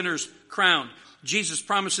soul winner's crown. Jesus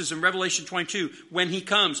promises in Revelation 22, when he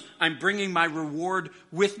comes, I'm bringing my reward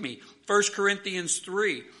with me. 1 Corinthians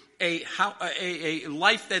 3, a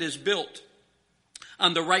life that is built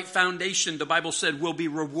on the right foundation, the Bible said, will be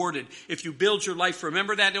rewarded. If you build your life,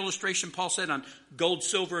 remember that illustration Paul said on gold,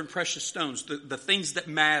 silver, and precious stones, the things that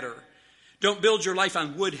matter. Don't build your life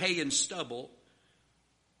on wood, hay, and stubble.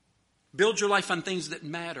 Build your life on things that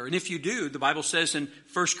matter. And if you do, the Bible says in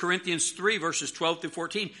 1 Corinthians 3, verses 12 through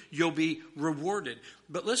 14, you'll be rewarded.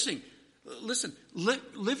 But listen,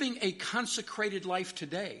 living a consecrated life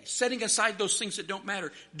today, setting aside those things that don't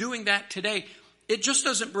matter, doing that today, it just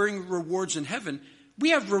doesn't bring rewards in heaven. We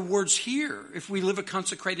have rewards here if we live a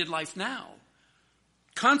consecrated life now.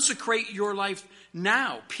 Consecrate your life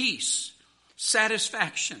now. Peace,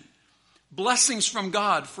 satisfaction, blessings from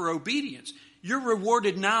God for obedience. You're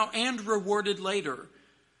rewarded now and rewarded later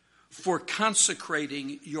for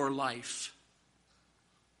consecrating your life.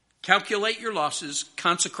 Calculate your losses,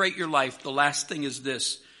 consecrate your life. The last thing is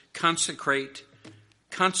this: consecrate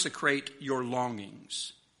your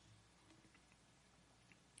longings.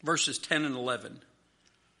 Verses 10 and 11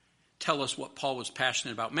 tell us what Paul was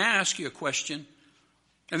passionate about. May I ask you a question?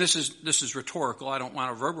 And this is rhetorical. I don't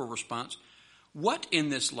want a verbal response. What in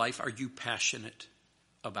this life are you passionate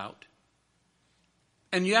about?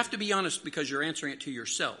 And you have to be honest because you're answering it to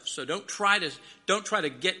yourself. So don't try to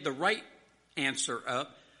get the right answer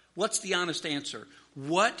up. What's the honest answer?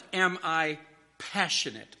 What am I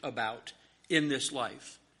passionate about in this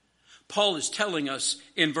life? Paul is telling us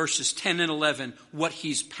in verses 10 and 11 what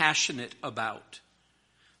he's passionate about.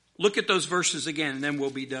 Look at those verses again and then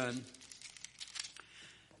we'll be done.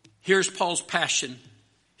 Here's Paul's passion.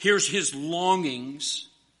 Here's his longings.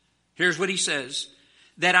 Here's what he says: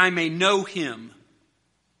 that I may know him,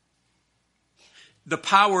 the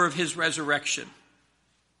power of his resurrection,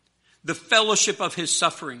 the fellowship of his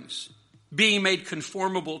sufferings, being made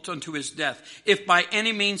conformable unto his death, if by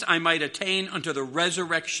any means I might attain unto the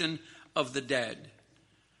resurrection of the dead.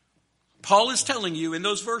 Paul is telling you in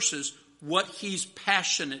those verses what he's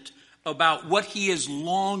passionate about, what he is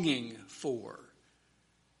longing for.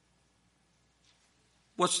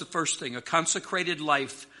 What's the first thing? A consecrated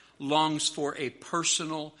life longs for a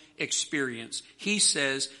personal experience. He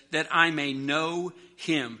says that I may know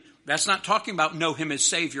him. That's not talking about know him as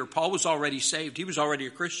Savior. Paul was already saved. He was already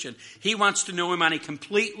a Christian. He wants to know him on a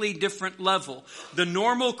completely different level. The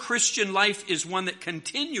normal Christian life is one that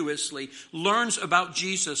continuously learns about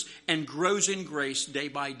Jesus and grows in grace day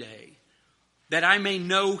by day. That I may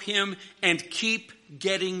know him and keep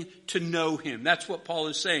getting to know him. That's what Paul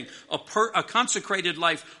is saying. A consecrated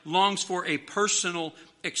life longs for a personal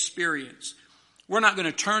experience. We're not going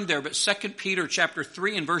to turn there, but 2 Peter chapter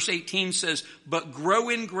 3 and verse 18 says, but grow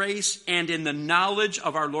in grace and in the knowledge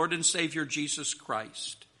of our Lord and Savior Jesus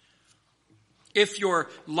Christ. If your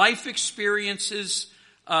life experiences,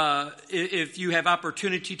 if you have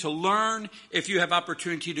opportunity to learn, if you have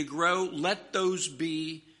opportunity to grow, let those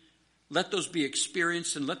be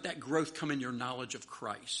experienced and let that growth come in your knowledge of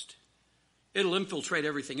Christ. It'll infiltrate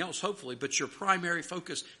everything else, hopefully, but your primary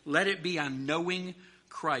focus, let it be on knowing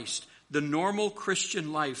Christ. The normal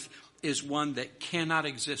Christian life is one that cannot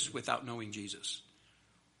exist without knowing Jesus.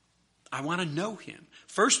 I want to know him.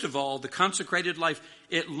 First of all, the consecrated life,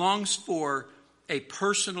 it longs for a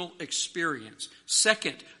personal experience.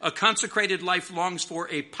 Second, a consecrated life longs for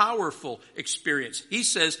a powerful experience. He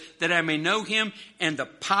says that I may know him and the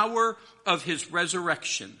power of his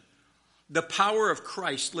resurrection. The power of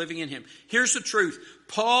Christ living in him. Here's the truth.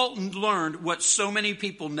 Paul learned what so many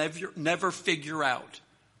people never figure out.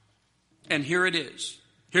 And here it is.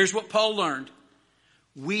 Here's what Paul learned.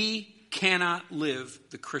 We cannot live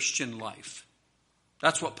the Christian life.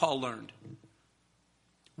 That's what Paul learned.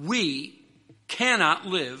 We cannot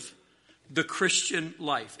live the Christian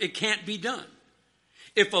life. It can't be done.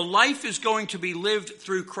 If a life is going to be lived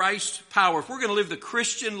through Christ's power, if we're going to live the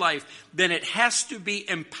Christian life, then it has to be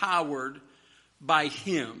empowered by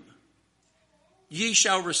him. Ye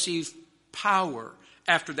shall receive power.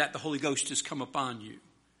 After that, the Holy Ghost has come upon you.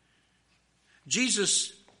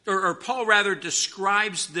 Paul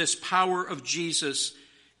describes this power of Jesus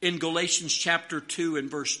in Galatians chapter 2 and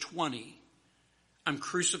verse 20. I'm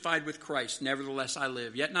crucified with Christ, nevertheless I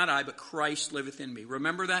live. Yet not I, but Christ liveth in me.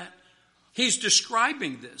 Remember that? He's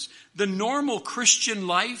describing this. The normal Christian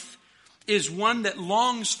life is one that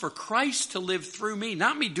longs for Christ to live through me,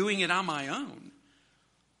 not me doing it on my own.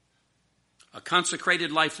 A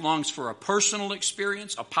consecrated life longs for a personal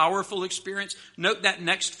experience, a powerful experience. Note that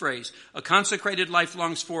next phrase. A consecrated life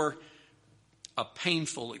longs for a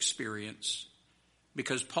painful experience.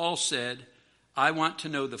 Because Paul said, I want to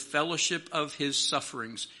know the fellowship of his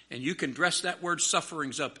sufferings. And you can dress that word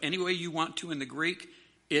sufferings up any way you want to in the Greek.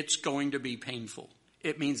 It's going to be painful.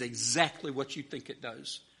 It means exactly what you think it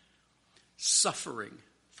does. Suffering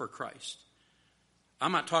for Christ.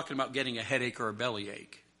 I'm not talking about getting a headache or a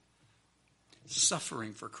bellyache.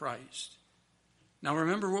 Suffering for Christ. Now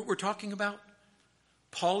remember what we're talking about?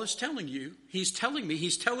 Paul is telling you, he's telling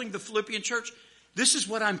the Philippian church, This is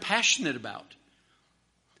what I'm passionate about.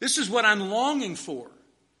 This is what I'm longing for.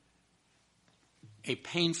 A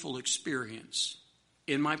painful experience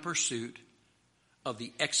in my pursuit of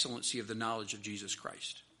the excellency of the knowledge of Jesus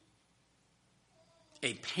Christ.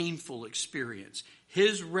 A painful experience.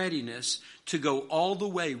 His readiness to go all the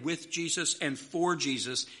way with Jesus and for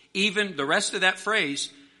Jesus, even the rest of that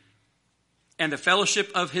phrase, and the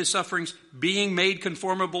fellowship of his sufferings, being made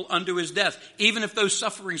conformable unto his death, even if those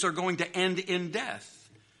sufferings are going to end in death.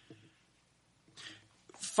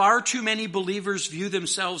 Far too many believers view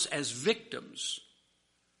themselves as victims,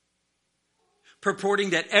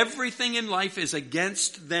 purporting that everything in life is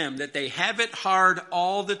against them, that they have it hard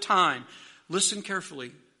all the time. Listen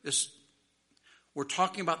carefully. We're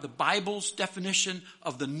talking about the Bible's definition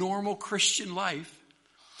of the normal Christian life.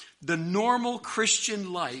 The normal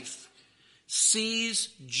Christian life sees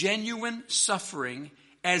genuine suffering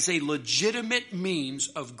as a legitimate means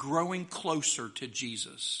of growing closer to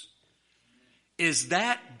Jesus. Is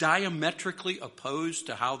that diametrically opposed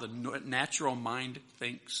to how the natural mind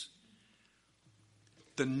thinks?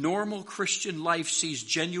 The normal Christian life sees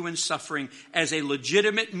genuine suffering as a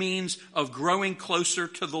legitimate means of growing closer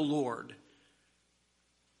to the Lord.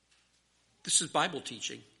 This is Bible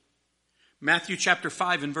teaching. Matthew chapter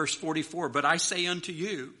 5 and verse 44, but I say unto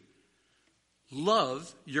you,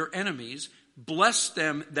 love your enemies, bless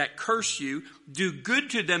them that curse you, do good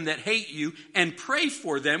to them that hate you, and pray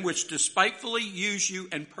for them which despitefully use you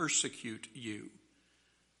and persecute you.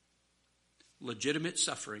 Legitimate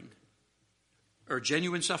suffering, or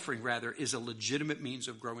genuine suffering rather, is a legitimate means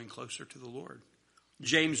of growing closer to the Lord.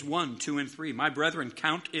 James 1, 2 and 3, my brethren,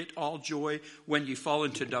 count it all joy when you fall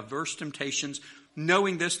into diverse temptations,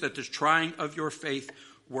 knowing this, that the trying of your faith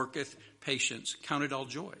worketh patience. Count it all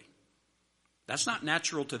joy. That's not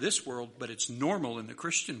natural to this world, but it's normal in the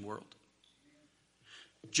Christian world.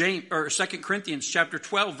 2 Corinthians chapter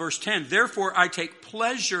 12, verse 10, therefore I take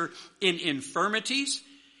pleasure in infirmities,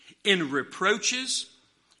 in reproaches,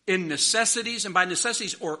 in necessities, and by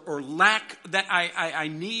necessities or lack that I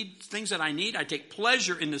need, things that I need, I take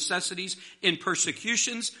pleasure in necessities, in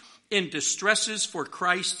persecutions, in distresses for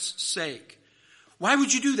Christ's sake. Why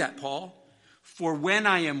would you do that, Paul? For when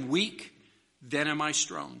I am weak, then am I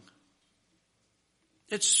strong.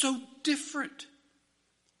 It's so different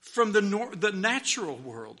from the natural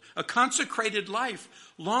world. A consecrated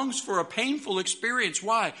life longs for a painful experience.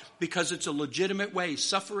 Why? Because it's a legitimate way.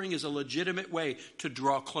 Suffering is a legitimate way to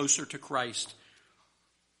draw closer to Christ.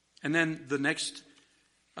 And then the next,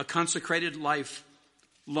 a consecrated life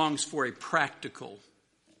longs for a practical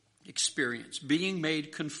experience, being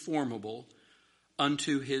made conformable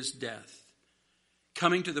unto his death.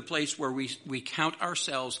 Coming to the place where we count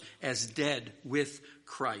ourselves as dead with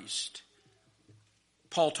Christ.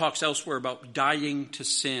 Paul talks elsewhere about dying to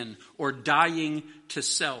sin or dying to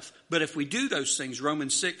self. But if we do those things,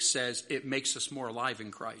 Romans 6 says it makes us more alive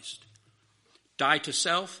in Christ. Die to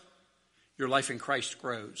self, your life in Christ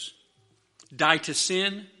grows. Die to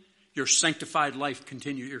sin, your sanctified life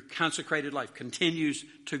continues, your consecrated life continues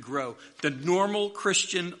to grow. The normal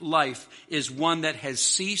Christian life is one that has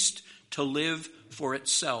ceased to live for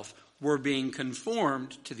itself. We're being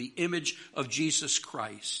conformed to the image of Jesus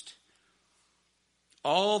Christ.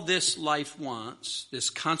 All this life wants, this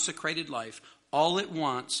consecrated life, all it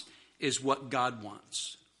wants is what God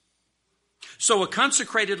wants. So a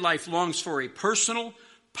consecrated life longs for a personal,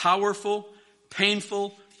 powerful,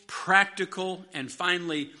 painful, practical, and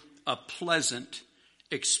finally a pleasant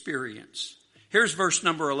experience. Here's verse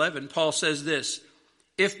number 11. Paul says this,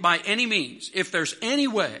 if by any means, if there's any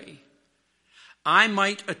way, I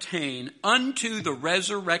might attain unto the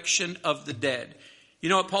resurrection of the dead. You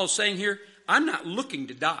know what Paul's saying here? I'm not looking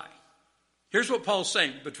to die. Here's what Paul's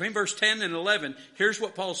saying. Between verse 10 and 11, here's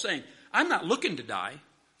what Paul's saying. I'm not looking to die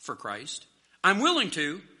for Christ. I'm willing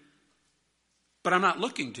to, but I'm not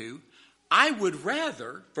looking to. I would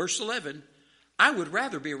rather, verse 11, I would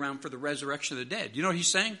rather be around for the resurrection of the dead. You know what he's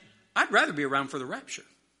saying? I'd rather be around for the rapture.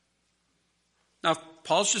 Now,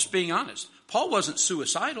 Paul's just being honest. Paul wasn't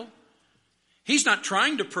suicidal. He's not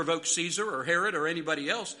trying to provoke Caesar or Herod or anybody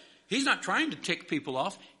else. He's not trying to tick people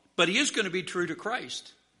off, but he is going to be true to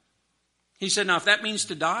Christ. He said, now if that means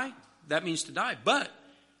to die, that means to die. But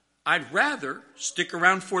I'd rather stick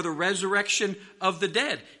around for the resurrection of the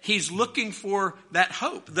dead. He's looking for that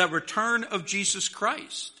hope, the return of Jesus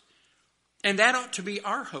Christ. And that ought to be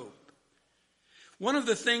our hope. One of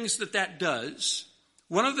the things that does,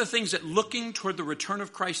 one of the things that looking toward the return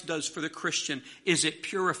of Christ does for the Christian is it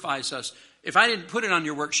purifies us. If I didn't put it on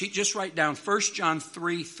your worksheet, just write down 1 John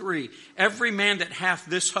 3:3. Every man that hath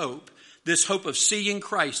this hope of seeing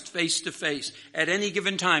Christ face to face, at any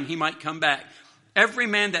given time he might come back. Every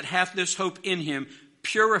man that hath this hope in him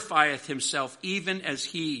purifieth himself, even as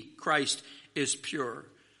he, Christ, is pure.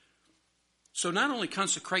 So not only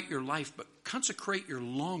consecrate your life, but consecrate your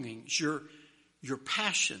longings, your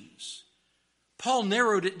passions. Paul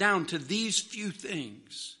narrowed it down to these few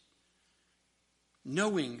things.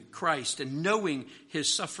 Knowing Christ and knowing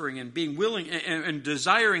his suffering and being willing and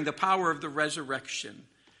desiring the power of the resurrection.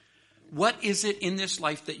 What is it in this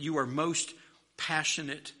life that you are most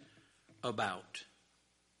passionate about?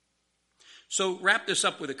 So wrap this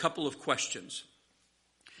up with a couple of questions.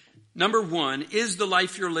 Number one, is the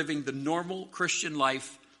life you're living the normal Christian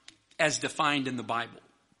life as defined in the Bible?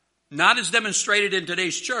 Not as demonstrated in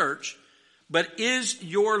today's church, but is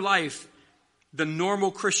your life the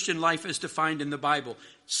normal Christian life as defined in the Bible?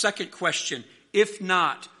 Second question, if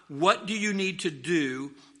not, what do you need to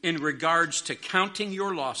do in regards to counting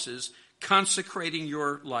your losses, consecrating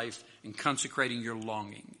your life, and consecrating your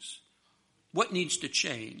longings? What needs to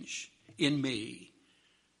change in me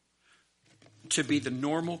to be the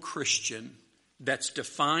normal Christian that's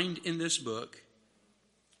defined in this book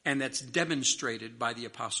and that's demonstrated by the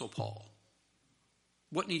Apostle Paul?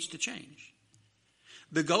 What needs to change?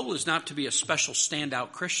 The goal is not to be a special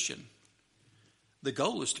standout Christian. The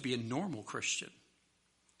goal is to be a normal Christian.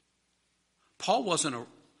 Paul wasn't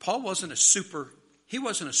a super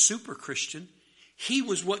Christian. He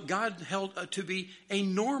was what God held to be a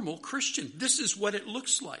normal Christian. This is what it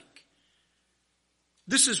looks like.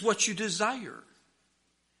 This is what you desire.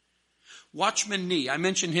 Watchman Nee, I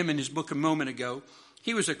mentioned him in his book a moment ago.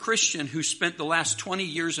 He was a Christian who spent the last 20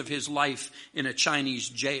 years of his life in a Chinese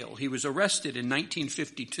jail. He was arrested in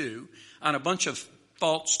 1952 on a bunch of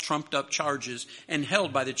false, trumped-up charges and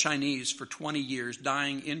held by the Chinese for 20 years,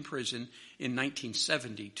 dying in prison in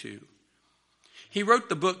 1972. He wrote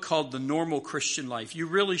the book called The Normal Christian Life. You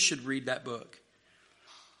really should read that book.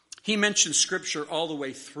 He mentions Scripture all the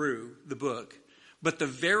way through the book, but the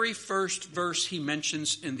very first verse he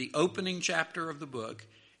mentions in the opening chapter of the book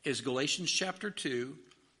is Galatians chapter 2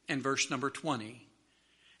 and verse number 20.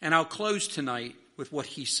 And I'll close tonight with what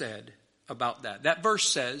he said about that. That verse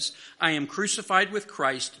says, I am crucified with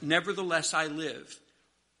Christ, nevertheless I live.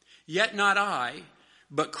 Yet not I,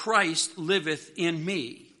 but Christ liveth in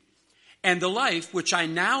me. And the life which I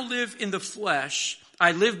now live in the flesh,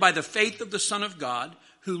 I live by the faith of the Son of God,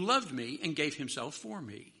 who loved me and gave himself for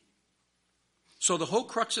me. So the whole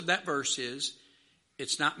crux of that verse is,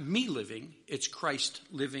 it's not me living, it's Christ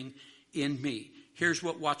living in me. Here's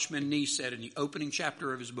what Watchman Nee said in the opening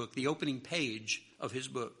chapter of his book, the opening page of his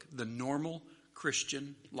book, The Normal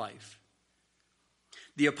Christian Life.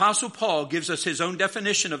 The Apostle Paul gives us his own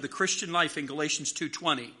definition of the Christian life in Galatians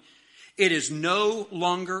 2:20. It is no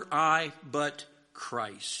longer I, but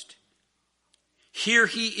Christ. Here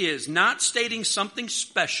he is, not stating something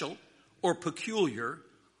special or peculiar,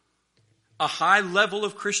 a high level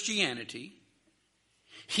of Christianity.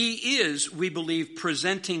 He is, we believe,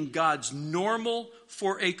 presenting God's normal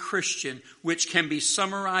for a Christian, which can be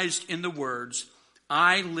summarized in the words,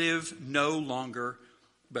 I live no longer,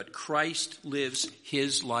 but Christ lives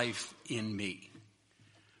his life in me.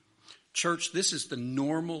 Church, this is the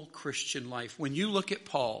normal Christian life. When you look at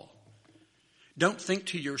Paul, don't think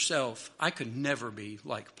to yourself, I could never be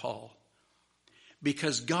like Paul.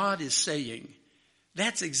 Because God is saying,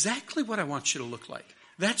 that's exactly what I want you to look like.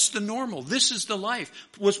 That's the normal. This is the life.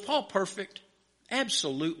 Was Paul perfect?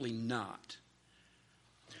 Absolutely not.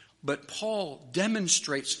 But Paul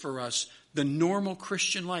demonstrates for us the normal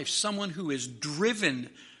Christian life. Someone who is driven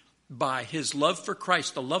by his love for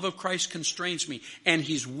Christ. The love of Christ constrains me. And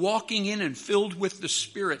he's walking in and filled with the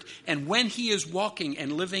Spirit. And when he is walking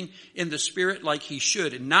and living in the Spirit like he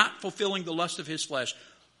should and not fulfilling the lust of his flesh,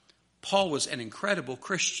 Paul was an incredible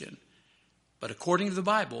Christian. But according to the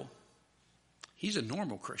Bible, he's a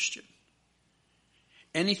normal Christian.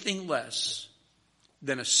 Anything less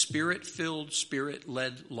than a Spirit-filled,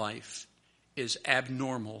 Spirit-led life is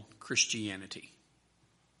abnormal Christianity.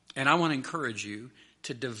 And I want to encourage you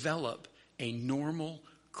to develop a normal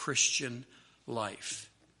Christian life.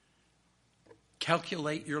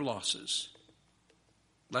 Calculate your losses.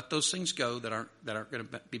 Let those things go that aren't going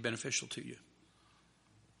to be beneficial to you.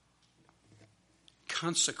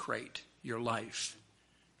 Consecrate your life.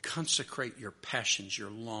 Consecrate your passions, your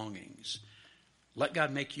longings. Let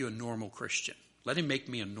God make you a normal Christian. Let him make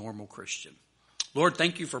me a normal Christian. Lord,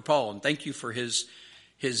 thank you for Paul, and thank you for his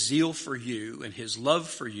zeal for you and his love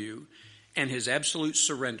for you and his absolute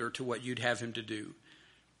surrender to what you'd have him to do.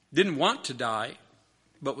 Didn't want to die,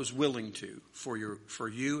 but was willing to for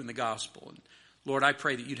you and the gospel. And Lord, I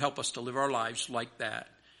pray that you'd help us to live our lives like that.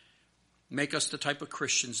 Make us the type of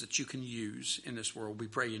Christians that you can use in this world. We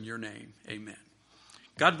pray in your name. Amen.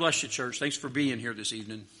 God bless you, church. Thanks for being here this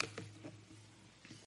evening.